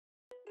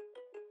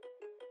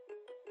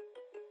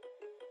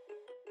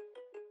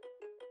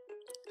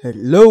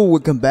Hello,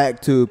 welcome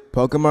back to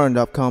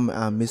Pokemon.com.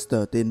 I'm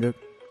Mr. Tinder.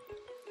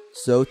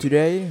 So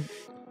today,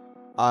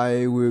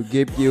 I will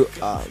give you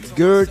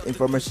good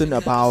information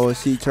about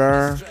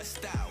Citra.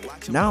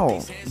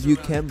 Now, you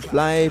can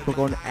play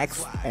Pokemon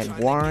X and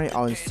Y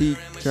on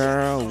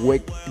Citra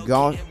with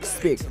God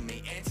Speak.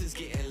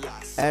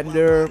 And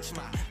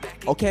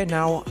okay,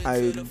 now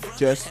I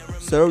just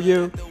show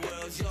you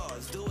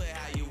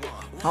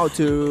how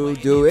to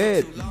do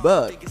it.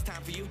 But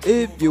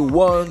if you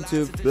want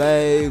to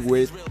play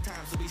with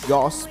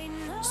God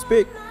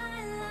Speak,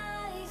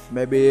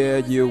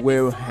 maybe you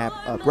will have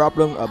a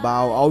problem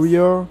about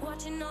audio.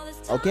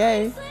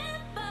 Okay,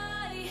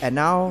 and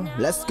now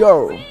let's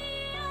go.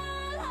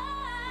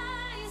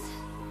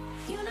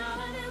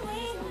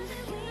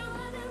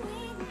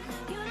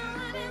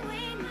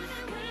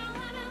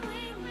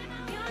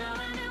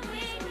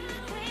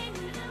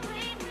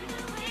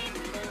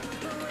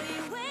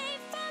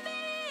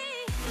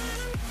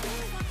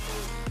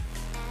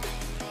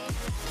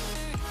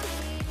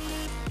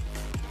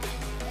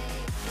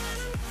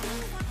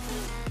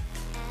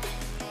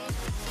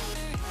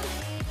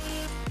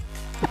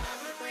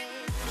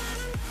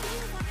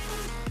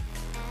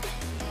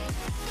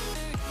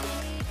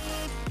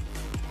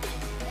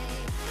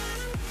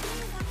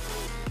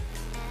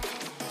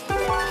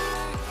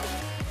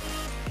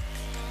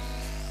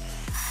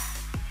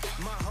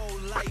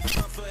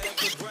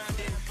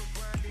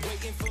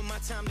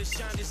 Time to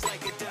shine just like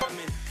a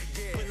diamond.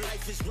 When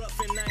life is rough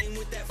and I ain't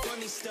with that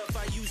funny stuff,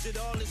 I use it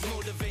all as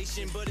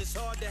motivation, but it's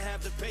hard to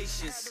have the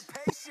patience.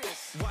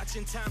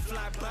 Watching time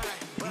fly by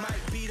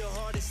might be the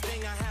hardest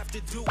thing I have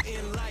to do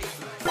in life.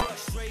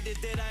 Frustrated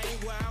that I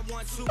ain't where I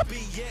want to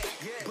be yet,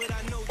 but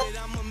I know that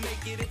I'ma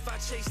make it if I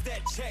chase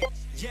that check.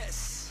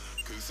 Yes.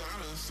 Cause I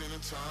done seen the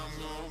time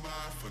go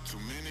by for too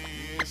many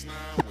years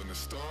now when the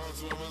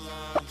stars were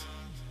aligned.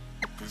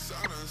 Cause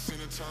I done seen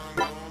the time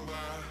go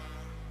by.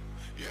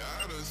 Yeah,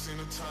 I done seen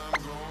the time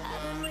go by.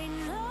 I've been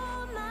waiting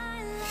all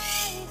my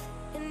life,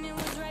 and it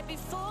was right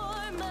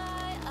before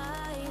my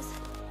eyes.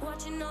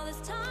 Watching all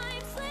this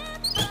time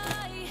slip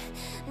by,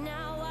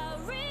 now I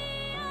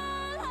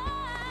realize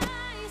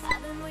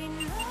I've been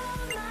waiting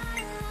all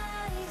my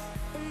life,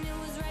 and it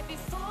was right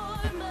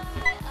before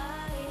my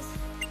eyes.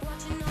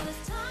 Watching all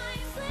this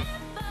time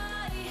slip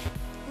by,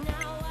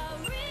 now I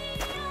realize.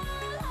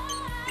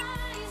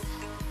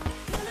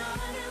 You know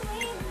I've been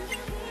waiting,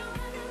 you know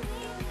I've been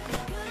waiting,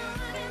 you know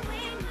I've been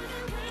waiting,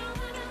 you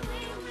know I've been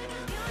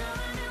waiting, you know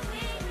I've been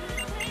waiting,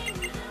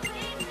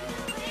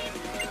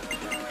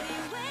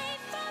 wait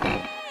for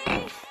me.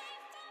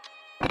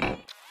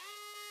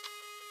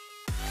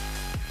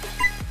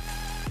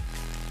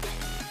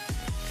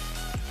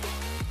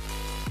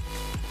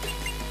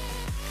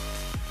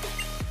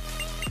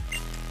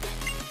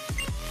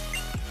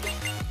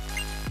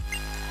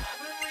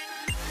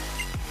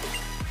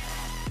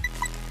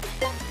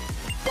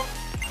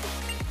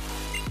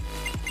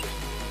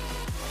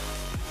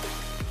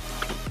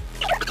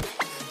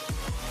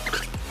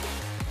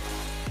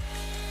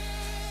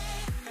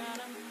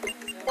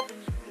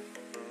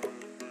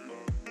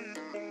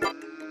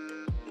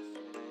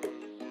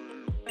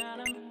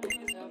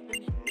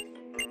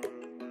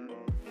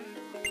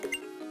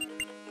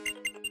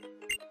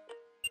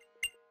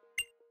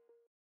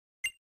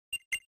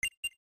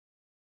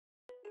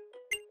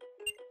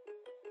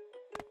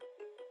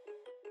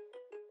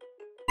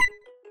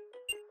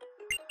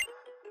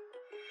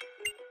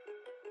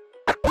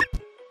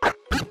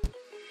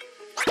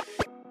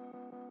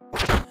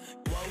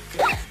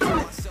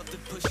 Myself to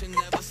push and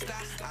never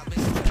stop. I've been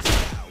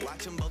stressed out,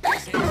 watching both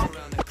these hands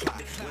around the clock.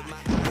 With my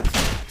eyes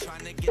wide,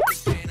 trying to get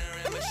this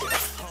panorama shot.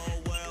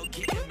 Whole world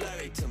getting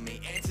blurry to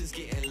me, answers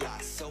getting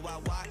lost. So I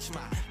watch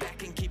my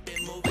back and keep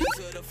it moving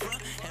to the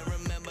front. And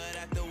remember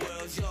that the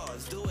world's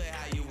yours, do it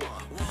how you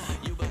want.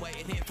 You've been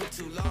waiting here for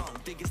too long,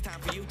 think it's time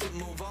for you to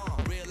move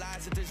on.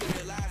 Realize that there's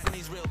realizing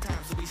these real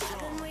times to be I've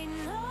strong. been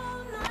waiting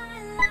all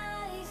my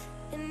life,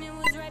 and it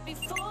was right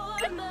before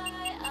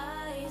my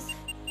eyes.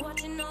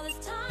 Watching all this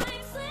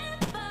time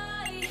slip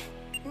by,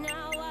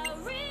 now I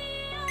realize.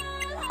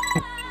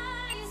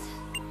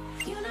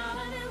 You know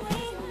I've been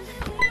waiting,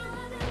 you know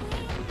I've been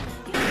waiting,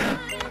 you know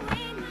I've been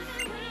waiting,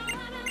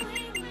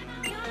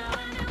 you know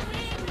I've been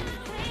waiting,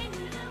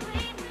 you know I've been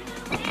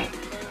waiting.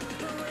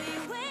 But will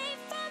you wait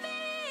for me?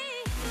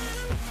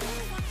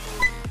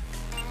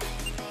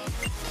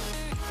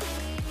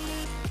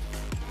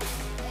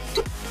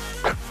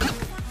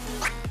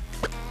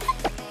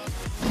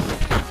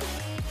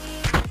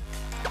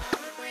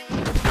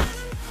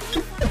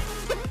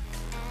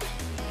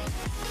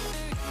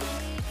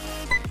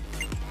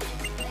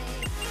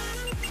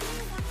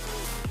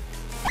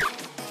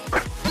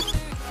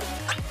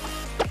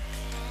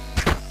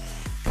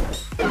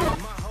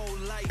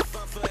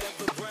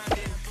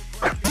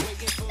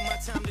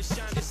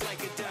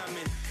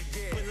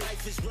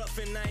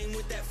 And I ain't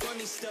with that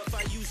funny stuff,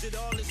 I use it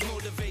all as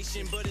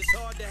motivation, but it's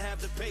hard to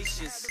have the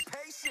patience.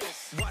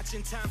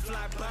 Watching time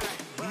fly by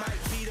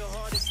might be the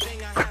hardest thing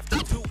I have to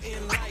do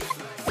in life.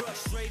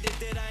 Frustrated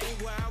that I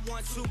ain't where I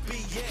want to be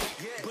yet,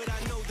 but I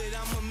know that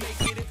I'ma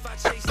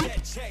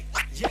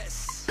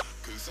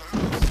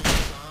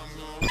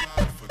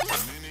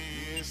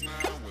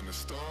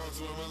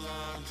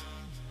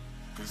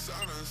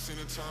I done seen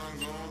the time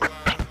go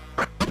by.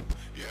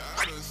 Yeah,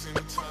 I done seen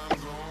the time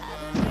go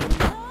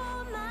by.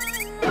 All my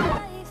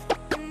life,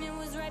 and it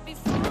was right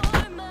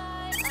before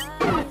my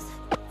eyes.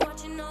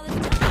 Watching all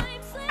this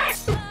time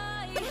slip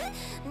by.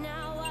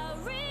 Now I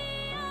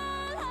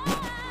realize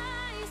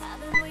I've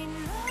been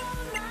waiting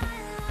all my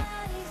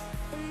life,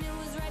 and it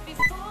was right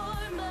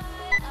before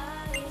my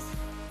eyes.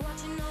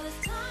 Watching all this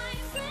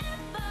time slip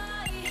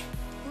by.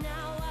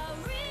 Now I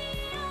realize.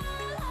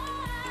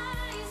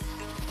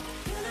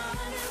 You know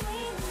I've been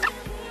waiting.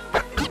 You know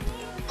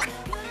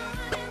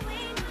I've been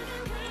waiting.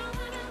 You know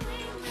I've been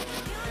waiting.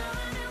 You know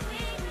I've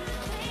been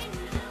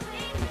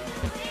waiting.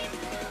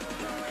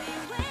 Will you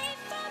wait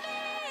for me?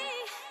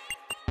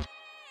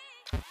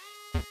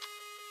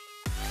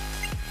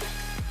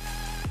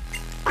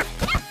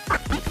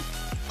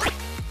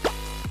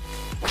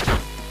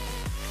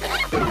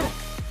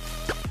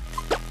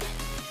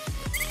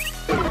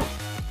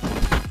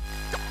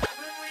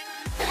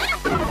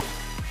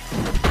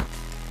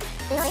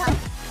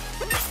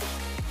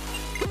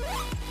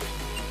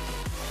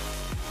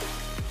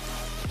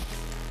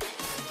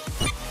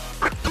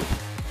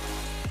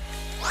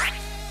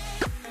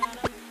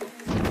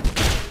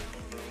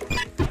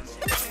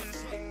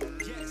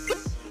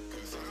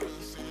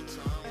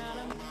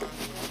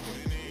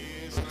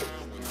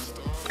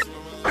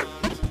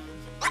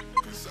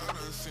 Cause I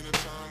done seen the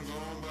time go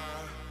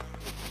by.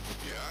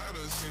 Yeah, I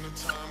done seen the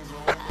time go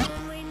by. I've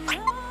been waiting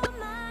all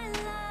my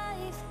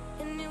life,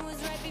 and it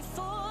was right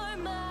before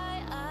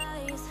my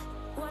eyes.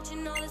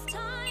 Watching all this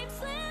time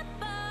slip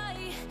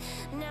by.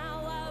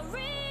 Now I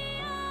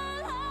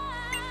realize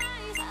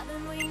I've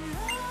been waiting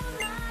all